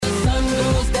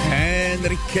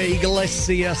Enrique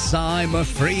Iglesias, I'm a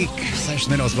freak. 6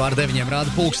 minūtes pār 9 rāda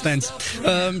pulkstens.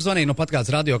 Zvanīja nu pat kāds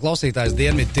radio klausītājs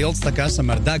Dienvidu tilts, tā kā esam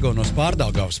ar degunu uz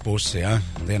Pārdaugavas pusi, ja?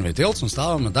 Dienvidu tilts un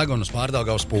stāvam ar degunu uz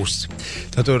Pārdaugavas pusi.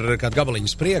 Tad tur kād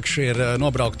gabaliņus priekš ir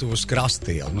nobraukt uz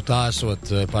krastielu. Nu tā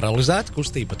esot paralizēta,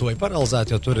 kustība to ir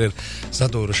paralizēta, jo tur ir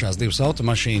sadūrušās 2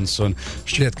 automašīnas un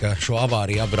šķiet, ka šo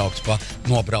avāriju apbraukt pa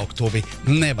nobrauktuvi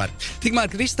nevar. Tikmēr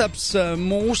Kristaps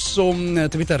mūsu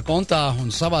Twitter kontā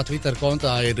un savā Twitter kontā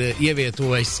ir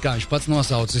ievietojis, kā viņš pats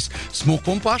nosaucis,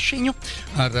 smukumpašiņu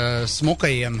ar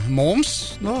smukajiem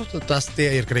mums. Nu, tas tie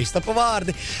ir Kristapa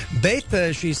vārdi. Bet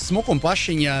šīs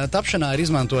smukumpašiņa tapšanā ir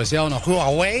izmantojis jauno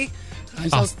Huawei.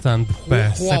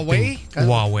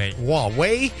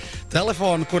 Huawei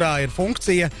telefonu, kurā ir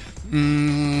funkcija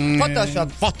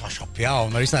Photoshop, jā,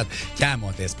 un var izsēt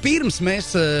ķēmoties. Pirms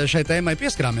mēs šai tēmai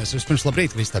pieskarāmies, vispirms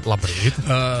labrīt, Kristap. Labrīt.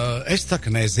 Es tā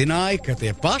kā nezināju, ka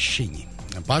tie pašiņi,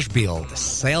 pašbildes,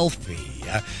 selfie,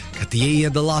 ja, ka tie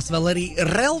iedalās vēl arī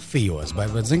relfijos, vai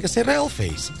zini, kas ir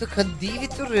relfijas? Tā kā 2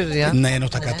 tur ir, jā? Nē,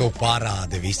 nu tā kā tu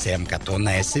parādi visiem, ka tu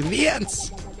neesi viens.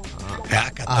 Jā,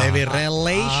 ka tev ir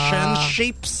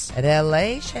relationships.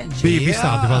 Relationships. Bija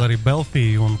visādi vēl arī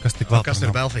Belfija un kas tik vēl. Kas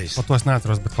ir Belfijas? To es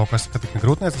neatceros, bet kaut kas, ka tik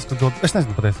grūtniecis, es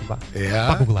nezinu patiesībā. Jā.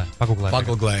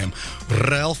 Paguglējam.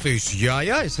 Relfijas, jā,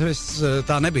 es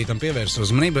tā nebija tam pievērst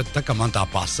uzmanību, bet tā kā man tā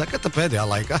pasaka, tad pēdējā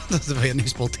laikā tas vien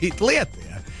izplatīta lieta,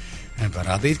 jā.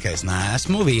 Parādīt, ka es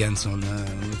neesmu viens, un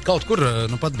kaut kur,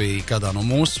 nu pat bija kādā no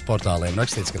mūsu portāliem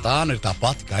rakstīts, ka tā nu ir tā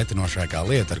pati kaitinošākā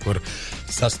lieta, ar kur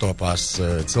sastopās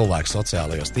cilvēki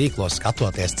sociālajos tīklos,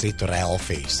 skatoties citu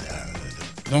relfijas.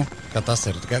 Nu, ka tas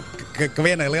ir, ka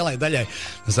vienai lielai daļai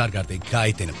tas ārkārtīgi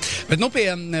kaitina. Bet nu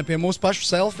pie mūsu pašu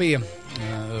selfija,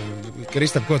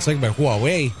 Kristap, ko tu saki par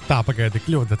Huawei? Tā, pagaidi,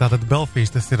 kļūda. Tātad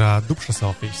Belfijas, tas ir dubša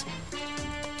selfijas.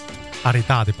 Arī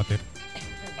tādi pat ir.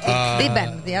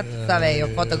 Dibeni, jā, savējo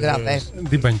fotografē.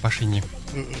 Dibeņu pašiņi.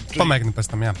 Pamēģini pēc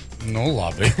tam, jā. Nu,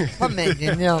 labi.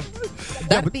 Pamēģini, jā.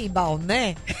 Darbībā un nē.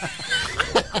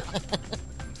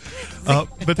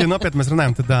 Bet, ja nopietni mēs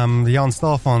runājam, tad jauns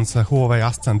telefons Huawei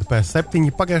Ascend P7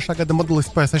 pagājušā gada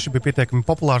modelis P6 bija pietiekami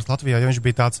populārs Latvijā, jo viņš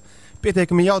bija tāds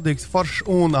pietiekami jaudīgs, foršs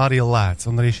un arī lēts.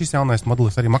 Un arī šis jaunais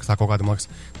modelis arī maksā kaut kādam, liekas,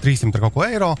 300 kaut ko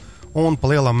eiro, un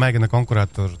pa lielam mēģina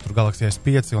konkurēt tur Galaxy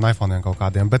S5 un iPhone'iem kaut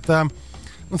kādiem. Bet,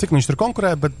 cik viņš tur konkurē,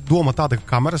 bet doma tāda, ka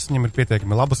kameras viņam ir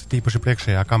pietiekami labas, tīpaši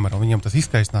priekšējā kamera, un viņam tas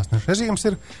izkaisnāšanas režīms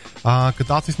ir,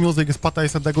 kad acis milzīgas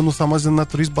pataisa degunu samazina,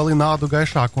 tur izbalina ādu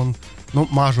gaišāk, un,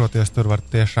 māžoties tur var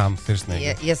tiešām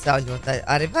sirsnīgi. Iesauļot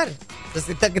arī var. Tas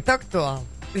ir tagad aktuāli.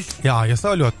 Jā,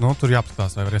 iesauļot, tur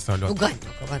jāapskatās, vai var iesauļot. Gaņo,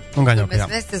 ka var.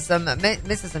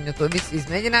 Mēs esam jau to visu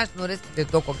izmēģinājuši,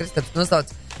 respektīvi to, ko Kristaps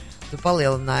nosauc. Tu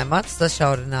palielinājām acis,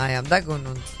 sašaurinājām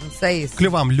degunu un sejas.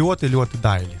 Kļuvām ļoti, ļoti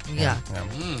daļi. Jā.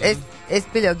 Es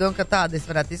pieļauju domu, ka tāda es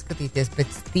varētu izskatīties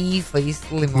pēc tīfa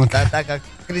izslimotā, tā kā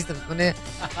Kristaps man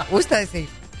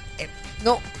uztaisīja.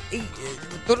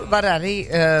 Tur var arī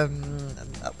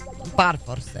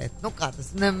pārforsēt. Kā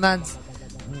tas nemēdz,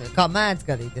 kā mēdz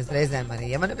gadīties reizēm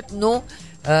arī. Ja man, bet,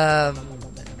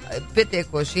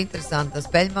 pietiekoši interesanta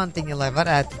speļmantiņa, lai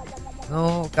varētu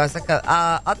kā saka,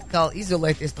 atkal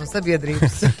izolēties no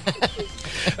sabiedrības.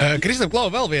 Kristap, klau,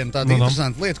 vēl viena tāda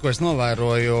interesanta lieta, ko es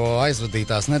novēroju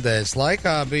aizvadītās nedēļas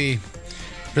laikā, bija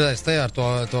ar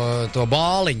to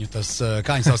bāliņu, tas,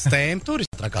 kā viņi sauc, tēmturis,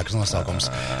 trakāks nosaukums.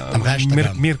 Tam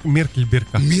hashtagam.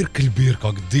 Mirkļbirka.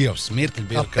 Mirkļbirka, ak, Dievs,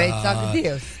 Mirkļbirka. Kāpēc, ak,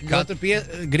 Dievs? Kā tu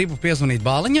gribu piezvanīt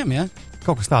bāliņam, ja?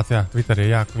 Kaut kas tāds, jā,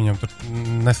 Twitterī, jā, ka viņam tur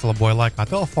nesalaboja laikā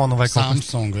telefonu vai kaut kas.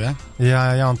 Samsung, ja?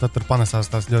 Jā, un tad tur panesās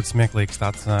tās ļoti smieklīgs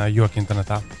tāds joki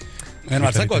internetā.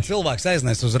 Vienmēr sakot, cilvēks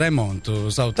aiznes uz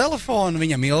remontu savu telefonu,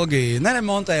 viņam ilgi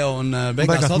neremontē un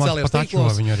beigās sociālajos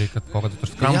tīklos. Viņu arī, kad kaut kāda tur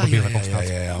skrampa bija vai kaut kas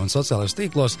tāds. Jā, un sociālajos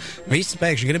tīklos visi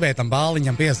pēkšņi gribēja tam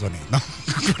bāliņam piezvanīt,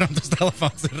 kuram tas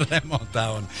telefons ir remontā.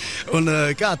 Un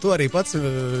kā tu arī pats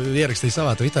ierakstīji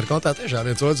savā Twitter kontā, tiešām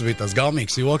viens otrs bija tas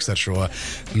gaumīgs joks ar šo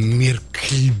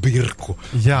mirkļbirku.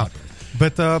 Jā.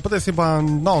 Bet patiesībā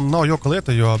nav joka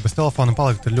lieta, jo bez telefona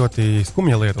palikt ir ļoti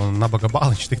skumja lieta un nabaga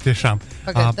bāliņš tik tiešām.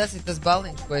 Pagaid, tas ir tas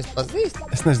bāliņš, ko es pazīstu?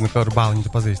 Es nezinu, kādu bāliņu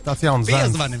tu pazīsti. Tāds jauns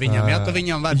zēns. Piezvani viņam, ja tu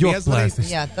viņam var piezvanīt.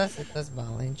 Jā, tas ir tas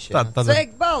bāliņš.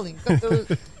 Sveik, bāliņ, ka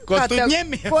tu... Ko tu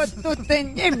ņemies? Ko tu te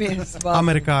ņemies?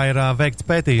 Amerikā ir veikts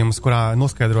pētījums, kurā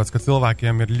noskaidrots, ka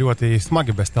cilvēkiem ir ļoti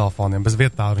smagi bez telefoniem, bez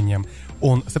vietāluņiem.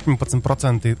 Un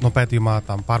 17% no pētījumā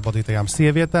tām pārbaudītajām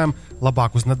sievietēm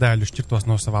labāk uz nedēļu šķirtos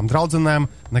no savām draudzenēm,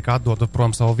 nekā atdodot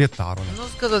prom savu vietāluņu.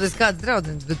 Skatoties kāds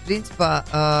draudzenes, bet principā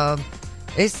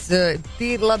Es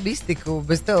tīri labi iztiku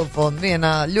bez telefona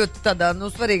vienā ļoti tādā,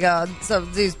 svarīgā savu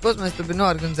dzīves posmā. Es tur biju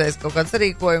noorganizējis kaut kādu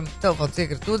sarīkojumu, telefons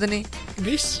iekrīt ūdenī.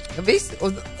 Viss,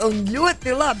 un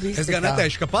ļoti labi iztikā. Es gan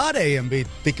neteikšu, ka pārējiem bija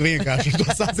tik vienkārši to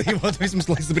sadzīvot vismaz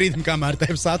līdz brīdim, kamēr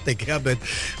tevi satika, jā,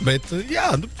 bet jā,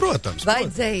 protams.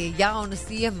 Vajadzēja jaunas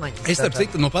iemaņas. Es starp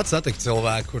citu, pats satiku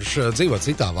cilvēku, kurš dzīvo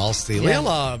citā valstī,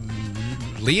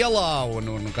 lielā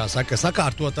un kā saka,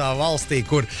 sakārtotā valstī,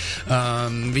 kur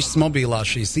visas mobilās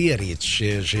šīs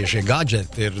ierīces, šie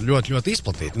gadžeti ir ļoti, ļoti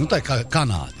izplatīti. Tā kā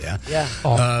Kanāda, ja?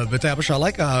 Bet tajā pašā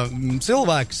laikā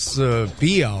cilvēks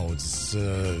pieaudzis,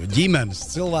 ģimenes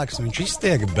cilvēks, viņš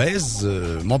iztiek bez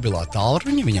mobilā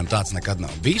tālruņa, viņam tāds nekad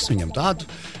nav bijis, viņam tādu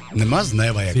nemaz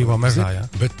nevajag. Dzīvo mežā, jā.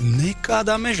 Bet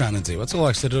nekādā mežā nedzīvo.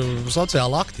 Cilvēks ir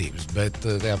sociāli aktīvs, bet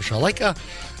tajā pašā laikā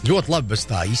ļoti labi bez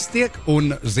tā iztiek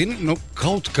un, zini,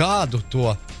 kaut kādu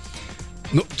to,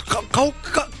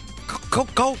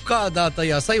 kaut kādā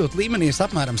tajā sajūta līmenī es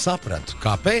apmēram sapratu,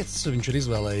 kāpēc viņš ir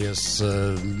izvēlējies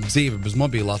dzīvi bez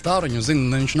mobilā tāruņa un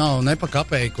zina, viņš nav ne pa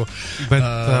kapeiku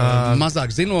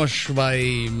mazāk zinošs vai,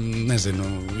 nezinu,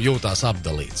 jūtās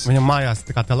apdalīts. Viņam mājās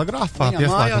tā kā telegrāfā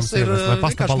Viņam mājās ir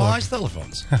vienkārši baloži. mājas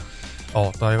telefons.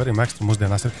 Tā jau arī ekstra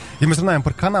mūsdienās ir. Ja mēs runājam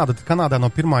par Kanādu, tad Kanādā no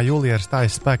 1. jūlijā ir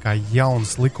stājis spēkā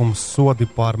jauns likums sodi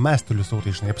par mēstuļu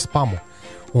sūtīšanu, jeb spamu.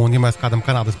 Un, ja mēs kādam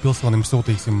Kanādas pilsonim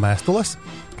sūtīsim mēstules,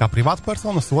 kā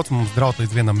privātpersona, sots mums draud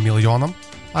līdz $1 miljonam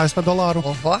ASV dolāru.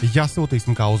 Ja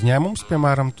sūtīsim kā uzņēmums,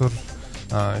 piemēram, tur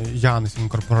Jānis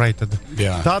Incorporated,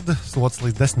 tad sots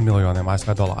līdz $10 miljoniem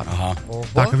ASV dolāru.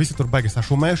 Tā ka visi tur beigas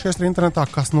sašumējušies ar internetā,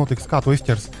 kas notiks, kā to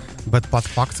izķers, bet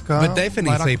pats fakts, ka... Bet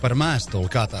definīcija par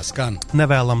mēstuli, kā tā skan?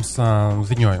 Nevēlams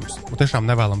ziņojums. Tiešām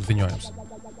nevēlams ziņojums.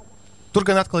 Tur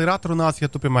gan atkal ir atrunāts, ja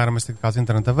tu, piemēram, esi kāds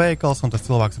interneta veikals un tas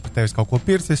cilvēks pret tevis kaut ko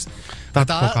pirsis.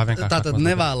 Tātad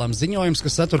nevēlams ziņojums,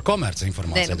 kas satur komerci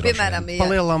informāciju. Piemēram,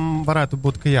 palielam varētu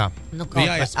būt, ka jā.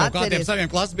 Ja es kaut kādiem saviem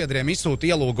klasbiedriem izsūtu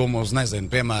ielūgumu uz, nezinu,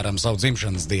 piemēram, savu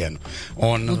dzimšanas dienu.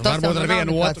 Un varbūt ar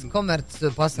vienu otru.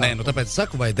 Tāpēc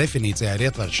saku, vai definīcijā ir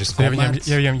ietverts šis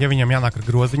komerci. Ja viņam jānāk ar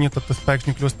groziņu, tad tas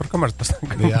pēkšņi kļūst par komerci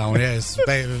pasākumu. Jā, un ja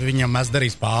viņam mēs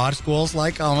darīs pārskolas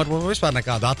laikā, un varbūt vispār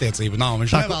nekāda attiecība nav.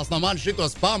 Viņš nevēlas no manis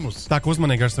šitos pamus. Tā kā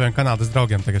uzmanīgi ar saviem Kanādas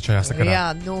draugiem tagad šajā sakarā. Jā,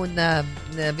 un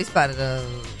vispār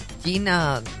Ķīnā,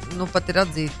 pat ir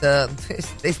atzīta,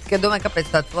 es tikai domāju, kāpēc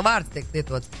tāds vārds tiek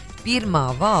lietots. Pirmā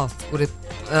valsts, kur ir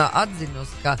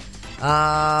atzinusi, ka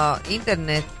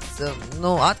internets,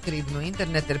 atkarība no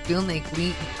interneta ir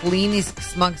pilnīgi klīniski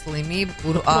smaga slimība,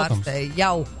 kuru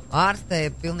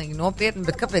ārstēja pilnīgi nopietni,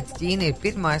 bet kāpēc Ķīna ir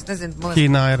pirmā, es nezinu.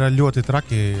 Ķīnā ir ļoti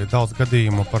traki daudz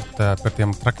gadījumu par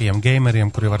tiem trakajiem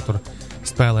gameriem, kuri var tur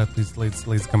spēlēt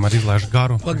līdz kamēr izlaiž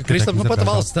garu. Kristap, pat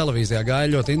valsts televīzijā gāja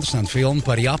ļoti interesanti filma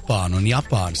par Japānu un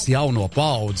Japānas jauno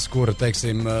paudzi, kura,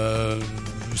 teiksim,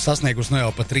 sasniegus jau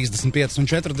pa 35 un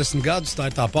 40 gadus. Tā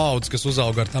ir tā paudze, kas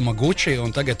uzauga ar Tamaguchi, un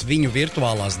tagad viņu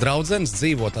virtuālās draudzenes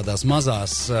dzīvo tādās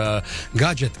mazās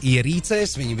gadžet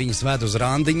ierīcēs. Viņas ved uz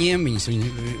randiņiem, viņas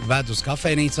ved uz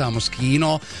kafejnīcām, uz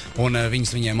kino, un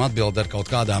viņiem atbild ar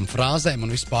kaut kādām frāzēm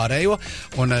un vispārējo.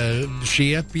 Un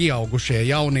šie pieaugušie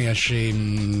jaunieši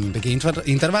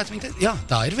intervēti, jā,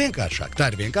 tā ir vienkāršāk. Tā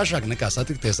ir vienkāršāk nekā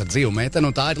satikties ar dzīvu meiteni,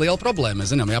 un tā ir liela problēma.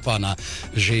 Mēs zinām, Japānā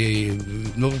šī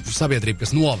sabiedrība,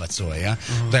 kas novecoja, ja?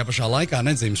 Tajā pašā laikā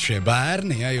nedzimst šie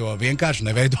bērni, ja? Jo vienkārši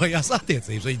neveidojās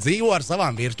attiecības. Viņi dzīvo ar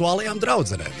savām virtuālajām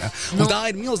draudzenēm. Ja? Un tā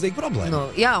ir milzīga problēma.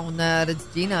 Jā, un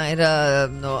redz, Ķīnā ir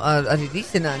arī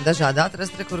risinājumi dažādi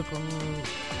atrast, kur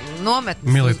nometnes.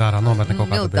 Militārā nometne kaut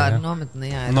kāda bija, Militāra nometne,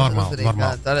 jā.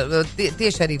 Normāli.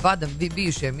 Tieši arī vada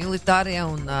bijušie militārie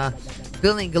un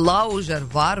pilnīgi lauž ar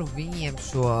varu viņiem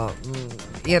šo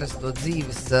ierasto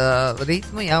dzīves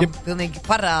ritmu, jā, un pilnīgi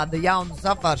parāda jaunus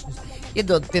apvāršņus.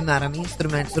 Iedod, piemēram,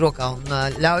 instrumentus rokā un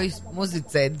ļauj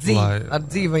muzicēt ar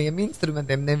dzīvajiem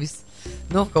instrumentiem, nevis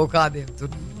kaut kādiem tur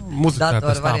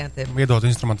datoru variantiem. Iedod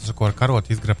instrumentus, ar ko ar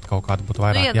karoti izgrebt kaut kādu, būtu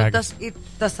vairāk jēgas.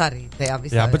 Tas arī tajā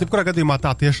visā. Jā, bet jebkurā gadījumā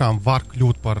tā tiešām var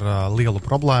kļūt par lielu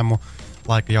problēmu.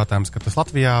 Laika jautājums, ka tas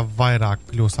Latvijā vairāk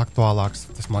kļūs aktuālāks,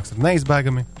 tas, man liekas, ir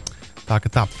neizbēgami. Tā ka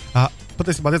tā.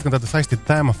 Patiesībā diezgan tāda saistīta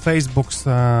tēma. Facebooks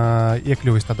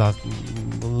iekļuvis tādā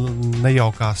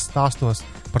nejaukās stāstos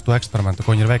par to eksperimentu,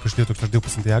 ko viņi ir veikuši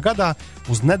 2012. gadā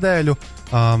uz nedēļu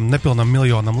nepilnam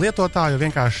miljonam lietotāju.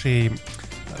 Vienkārši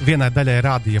vienai daļai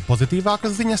rādīja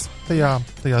pozitīvākas ziņas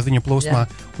tajā ziņu plūsmā,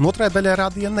 un otrai daļai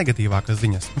rādīja negatīvākas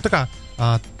ziņas. Tā kā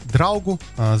draugu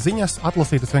ziņas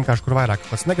atlasītas vienkārši, kur vairāk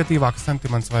pats negatīvāks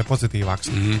sentiments vai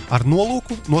pozitīvāks. Ar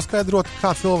nolūku noskaidrot,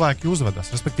 kā cilvēki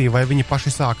uzvedas, respektīvi, vai viņi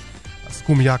paši sāk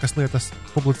skumjākas lietas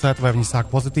publicēt, vai viņi sāk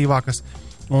pozitīvākas.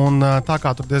 Un tā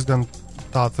kā tur diezgan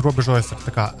tāds robežojas ar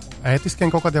tā kā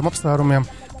ētiskiem kaut kādiem apsvērumiem,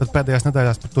 tad pēdējās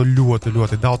nedēļās par to ļoti,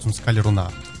 ļoti daudz un skaļi runā.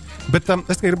 Bet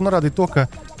es tikai gribu norādīt to, ka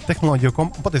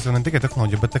patiesībā ne tikai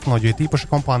tehnoloģija, bet tehnoloģija tīpaši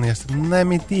kompānijas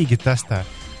nemitīgi testē,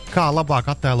 kā labāk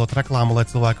attēlot reklāmu, lai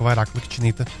cilvēki vairāk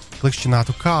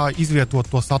klikšķinātu, kā izvietot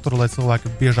to saturu, lai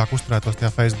cilvēki biežāk uzturētos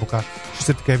tajā Facebookā.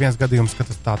 Šis ir tikai viens gadījums, ka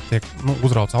tas tā tiek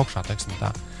uzrauts augšā, teiksim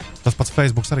tā. Tas pats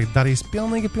Facebooks arī darīs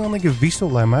pilnīgi visu,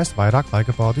 lai mēs vairāk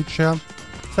laika pavadītu šajā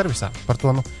servisā. Par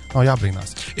to nav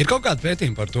jābrīnās. Ir kaut kāda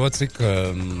pētījuma par to, cik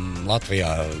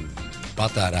Latvijā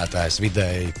patērētājs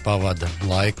vidēji pavada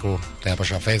laiku tajā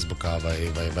pašā Facebookā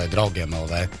vai draugiem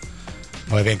LV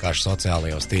vai vienkārši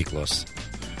sociālajos tīklos.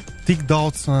 Tik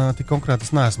daudz, tik konkrēti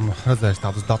es neesmu redzējis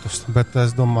tādus datus, bet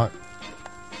es domāju,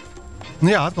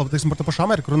 atkal, teiksim, par to pašu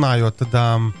Ameriku runājot, tad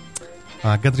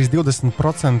gandrīz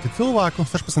 20% cilvēku,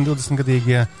 16-20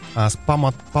 gadīgie,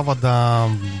 pavadā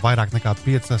vairāk nekā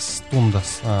 5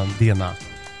 stundas dienā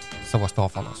savos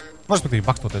telefonos. Respektīvi,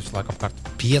 bakstoties visu laiku apkārt.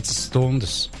 5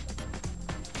 stundas?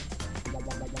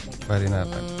 Vai arī nē?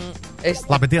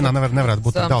 Labi, dienā nevarētu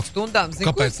būt tik daudz. Stundām,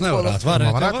 kāpēc nevarētu?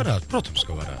 Varētu. Protams,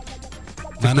 ka varētu.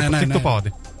 Cik tu pavadi?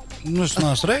 Es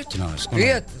neesmu rēķinājis.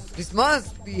 5, vismaz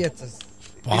 5.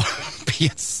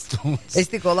 5 stundas. Es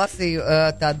tikko lasīju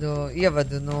tādu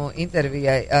ievadu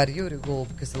intervijai ar Jūriju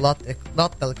Gulbu, kas ir Latvijas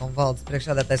Telekom valdes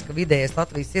priekšsēdētājs, ka vidējais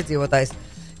Latvijas iedzīvotājs,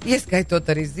 ieskaitot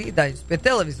arī zīdaiņus, pie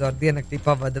televizora diennaktī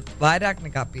pavada vairāk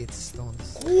nekā 5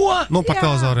 stundas. Ko? Pa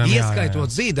televizoriem,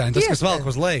 ieskaitot zīdaiņu, tas, kas velk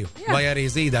uz leju. Jā. Vai arī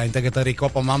zīdaiņi tagad arī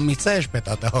kopā mammi sēž pie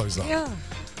tā televizora. Jā.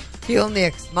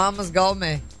 Hilnieks, mammas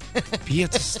gaumē.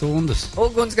 5 stundas.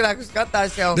 Ugunsgrēku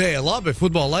skatās jau. Nē, labi,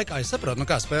 futbola laikā es saprotu,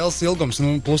 kā spēles ilgums,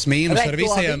 plus mīnus ar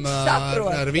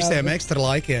visiem ekstra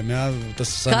laikiem. Jā,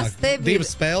 tas sanāk,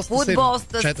 divas spēles. Futbols,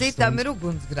 tas citam 4 ir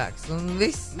ugunsgrēks un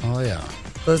viss. Jā.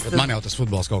 Man jau tas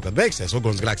futbols kaut kad beigsies,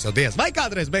 ugunsgrēks jau diez. Vai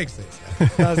kādreiz beigsies?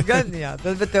 Tas gan, jā.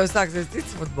 Bet tev sāksies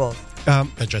cits futbols.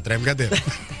 Pēc 4 gadiem.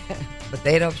 Bet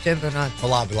Eiropas čempionāts.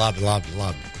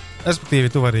 Labi. Respektīvi,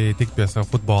 tu vari tikt pie sava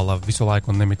futbola visu laiku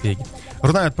un nemitīgi.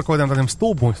 Runājot par kaut kādiem tādiem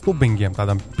stulbingiem,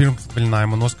 tādām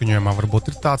pirmsatvaļinājuma noskaņojumā,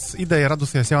 varbūt ir tāds ideja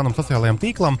radusies jaunam sociālajam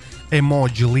tīklam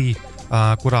Emoji,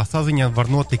 kurā saziņa var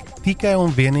notikt tikai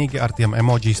un vienīgi ar tiem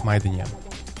emoji smaidiņiem.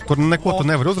 Tur neko tu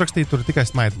nevari uzrakstīt, tur ir tikai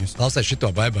smaidiņus. Klausies šito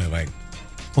baibai vajag.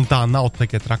 Un tā nav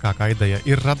tikai trakākā ideja.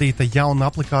 Ir radīta jauna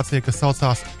aplikācija, kas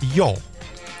saucās Yo,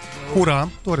 kurā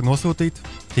tu vari nosūtīt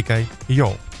tikai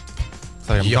Yo.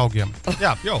 Saviem draugiem.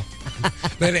 Jā, jau.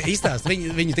 Izstāst,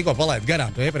 viņi tikko palaid garām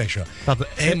to iepriekšo. Tāda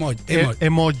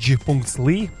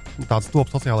emoji.li, tāds top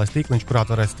sociālais tīkliņš, kurā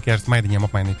tu varēsi tikai ar smaidiņiem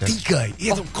apmainīties. Tikai,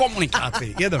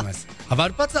 komunikācija, iedomājies.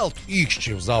 Var pacelt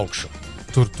īkšķi uz augšu.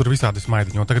 Tur visādi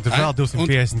smaidiņi, un tagad ir vēl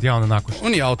 250 jauni nākuši.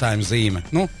 Un jautājumu zīme.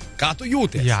 Kā tu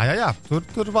jūties? Jā.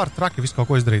 Tur var traki visu kaut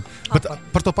ko izdarīt. Bet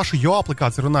par to pašu Yo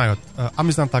aplikāciju runājot,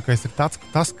 amizantākais ir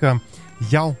tas, ka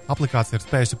jau aplikācija ir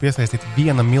spējusi piesaistīt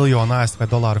 $1 miljonu ASV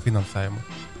finansējumu.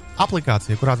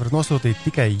 Aplikācija, kurā var nosūtīt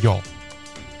tikai Yo.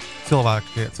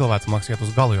 Cilvēks māks iet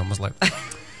uz galu jau mazliet.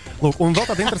 Lūk, un vēl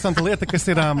tāda interesanta lieta, kas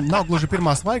ir, nav gluži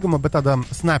pirmā svaiguma, bet tāda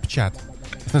Snapchat.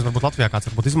 Es nezinu, varbūt Latvijā kāds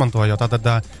izmanto, jo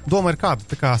tāda doma ir kāda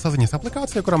tā kā saziņas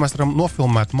aplikācija, kurā mēs varam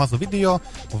nofilmēt mazu video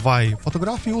vai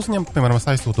fotografiju uzņemt, piemēram, es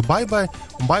aizsūtu baibai,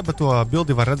 un baiba to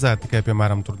bildi var redzēt tikai,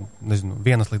 piemēram,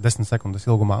 1 līdz 10 sekundes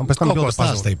ilgumā. Un pēc tam bilde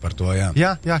pastāstīja par to, jā.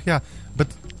 Jā, bet,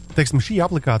 teiksim, šī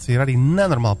aplikācija ir arī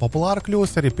nenormāli populāra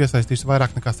kļūst, arī piesaistījusi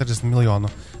vairāk nekā 60 miljonu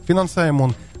finansējumu,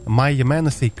 un maija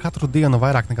mēnesī katru dienu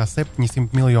vairāk nekā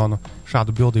 700 miljonu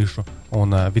šādu bildīšu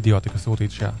un video tika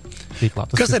sūtīti šajā tīklā.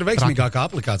 Kas ir veiksmīgākā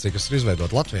aplikācija, kas ir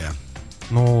izveidota Latvijā?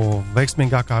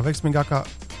 Veiksmīgākā.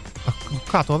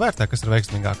 Kā to vērtē, kas ir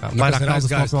veiksmīgākā? Vairāk naudas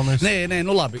nopelnījis? Nē,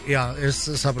 labi, jā, es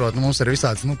saprotu, mums ir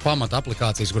visādas pamata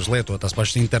aplikācijas, kuras lieto tās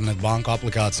pašas internetu banku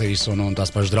aplikācijas un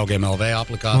tās pašas draugiem LV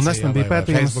aplikācijas. Nesen bija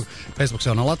pētījums. Facebook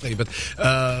jau nav Latvija, bet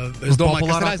es domāju,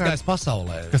 kas ir aizgājis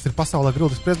pasaulē. Kas ir pasaulē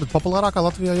grūti spriest, bet populārākā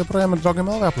Latvijā joprojām ir draugiem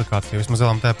LV aplikācija. Vismaz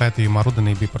LMT pētījumā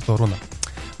rudenī bija par to runa.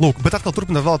 Lūk, bet atkal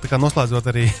turpināt vēl tā kā noslēdzot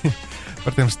arī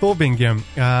par tiem stulbingiem,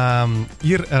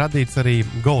 ir radīts arī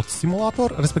Goat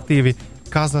simulātor, respektīvi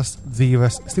kazas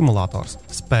dzīves simulators.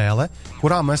 Spēle,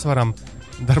 kurā mēs varam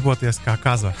darboties kā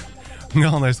kaza.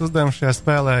 Galvenais uzdevums šajā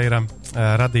spēlē ir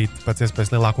radīt pēc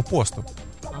iespējas lielāku postu.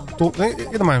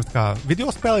 Iedomājams, kā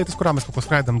video spēlītas, kurā mēs kaut ko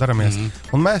skraidam, daramies.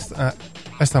 Un mēs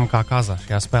esam kā kaza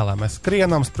šajā spēlē. Mēs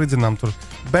skrienam, spridzinām tur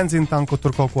benzīntanku,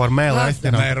 tur kaut ko ar mēli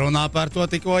aizķinām. Nē, runā par to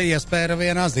tikko iespēra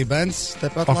vienā zibens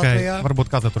tepat Latvijā.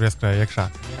 Varbūt kaza tur ieskrēja iekšā.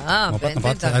 Jā,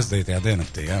 pat aizdītajā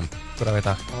diennaktī, jā. Kurā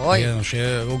vietā? Šie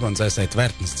ugunsdzēsēji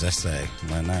tvertnes dzēsēji,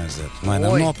 lai neaiziet, lai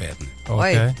nav nopietni.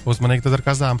 Uzmanīgi tad ar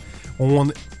kazām.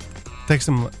 Un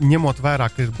teiksim, ņemot vērā,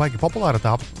 ka ir baigi populāra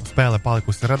tā spēle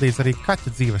palikusi, radīts arī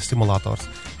kaķa dzīves simulators.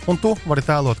 Un tu vari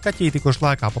tēlot kaķīti, kurš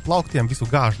lēkā pa plauktiem, visu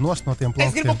gāž nost no tiem plauktiem.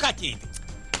 Es gribu kaķīti!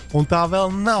 Un tā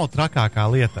vēl nav trakākā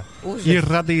lieta. Ir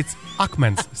radīts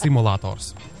akmens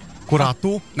simulators, kurā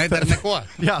tu... Nedara neko.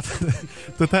 Jā,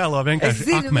 tu tēlo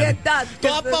vienkārši akmeni.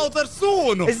 Tu apaut ar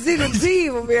sūnu! Es zinu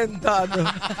dzīvu vienu tādu.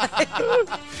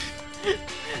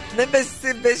 Ne bez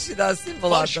šitā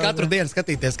simulātora. Katru dienu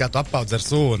skatīties, kā tu apaudz ar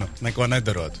sūnu, neko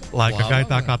nedarot. Laika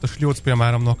gaitā, kā tu šļūts,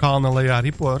 piemēram, no kalna lejā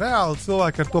ripo, reāli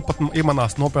cilvēki ar to pat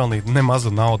iemanās nopelnīt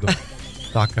nemazu naudu.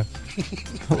 Tā ka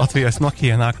Latvijas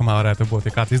Nokia nākamā varētu būt,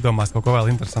 ja kāds izdomās kaut ko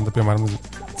vēl interesantu, piemēram,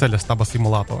 ceļa staba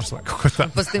simulators vai kaut ko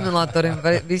tādu. Pa simulatoriem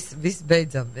viss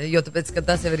beidzam, jo tāpēc, ka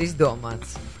tas jau ir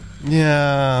izdomāts.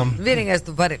 Jā. Vienīgais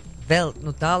tu vari vēl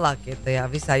tālāk iet tajā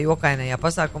visā jokainajā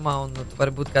pasākumā un tu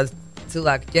vari būt kāds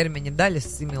cilvēka ķermeņa daļas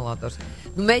simulators.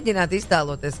 Mēģināt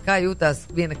iztēloties, kā jūtās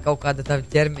viena kaut kāda tava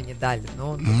ķermeņa daļa.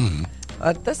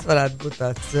 Tas varētu būt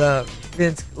tāds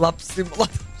viens labs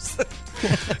simulators.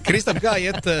 Kristap, kā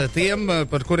iet tiem,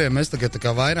 par kuriem mēs tagad tā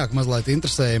kā vairāk mazliet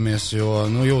interesējamies, jo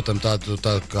jūtam tādu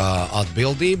tā kā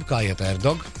atbildību, kā iet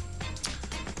Erdog?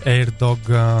 Erdog,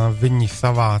 viņi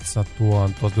savāca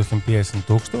tos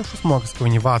 250,000 mokas, ka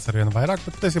viņi vāc arvien vairāk,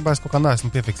 bet patiesībā es kaut kā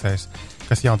neesmu piefiksējis,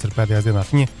 kas jauns ir pēdējās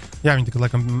dienās. Viņi tikai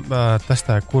laikam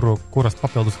testē, kuras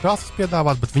papildus krāsas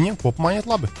piedāvāt, bet viņiem kopumā iet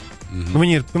labi.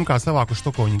 Viņi ir pirmkārt savākuši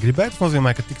to, ko viņi gribēja. Tas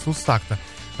nozīmē, ka tiks uzsākta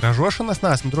ražošana. Es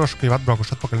neesmu droši, ka jau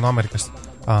atbraukuši atpakaļ no Amerikas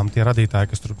tie radītāji,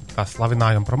 kas tur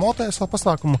slavināja un promotēja savu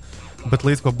pasākumu, bet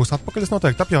līdz ko būs atpakaļ, es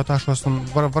noteikti apjautāšos un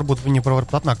varbūt viņi var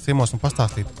atnākt ciemos un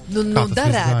pastāstīt.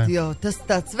 Darētu jau, tas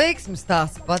tāds veiksmes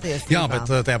stāsts patiesībā. Jā, bet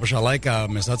tajā pašā laikā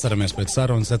mēs atceramies pēc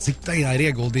sarunas, cik tajā ir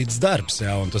ieguldīts darbs,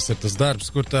 jā, un tas ir tas darbs,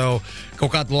 kur tev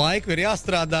kaut kādu laiku ir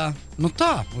jāstrādā,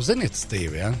 uz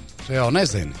iniciatīvu, jā. Tu jau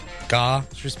nezini, kā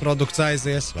šis produkts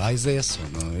aizies, vai aizies,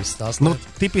 un viss tās lietas.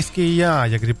 Tipiski jā,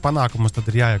 ja grib panākumus, tad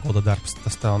ir jāiegulda darbs.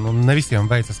 Tas tev, ne visiem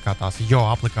veicas kā tās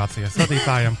aplikācijas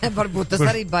radītājiem. Varbūt tas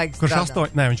arī baigs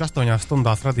strādāt. Viņš 8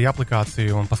 stundās radīja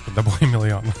aplikāciju un paskat dabūja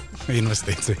miljonu.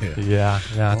 Investīcija. Jā.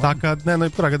 Tā kā,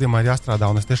 jebkurā gadījumā ir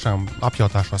jāstrādā, un es tiešām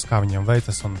apjautāšos, kā viņiem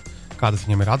veicas un kādas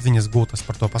viņiem ir atziņas gūtas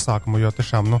par to pasākumu, jo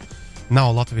tiešām,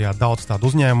 nav Latvijā daudz tādu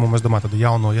uzņēmumu. Es domāju, tādu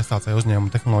jauno iestācēju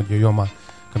uzņēmumu tehnoloģiju jomā,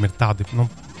 kam ir tādi,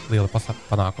 lieli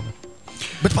panākumi.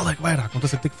 Bet paliek vairāk, un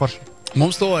tas ir tik forši.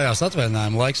 Mums tojās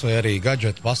atvaļinājuma laiks, vai arī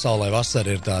gadžetu pasaulē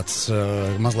vasara ir tāds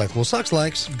mazliet klusāks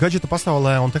laiks? Gadžetu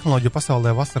pasaulē un tehnoloģiju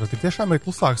pasaulē vasara tiešām ir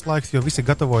klusāks laiks, jo visi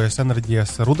gatavojas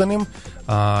enerģijas rudenim,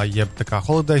 jeb tā kā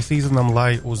holiday seasonam,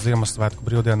 lai uz Ziemassvētku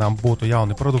brīvdienām būtu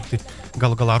jauni produkti.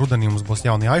 Galu galā rudenī mums būs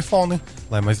jauni iPhone,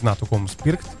 lai mēs zinātu, ko mums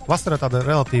pirkt. Vasara tāda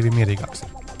relatīvi mierīgāks.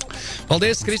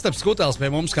 Paldies, Kristaps Kutēls pie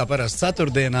mums, kā parasti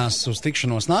ceturtdienās, uz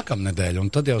tikšanos nākamnedēļ, un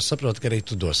tad jau saprotu, ka arī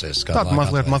tu dosies. Tāda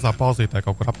mazliet mazā pauzītē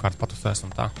kaut kur apkārt patusēs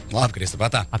un tā. Labi, Kristap,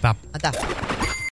 atā. Atā.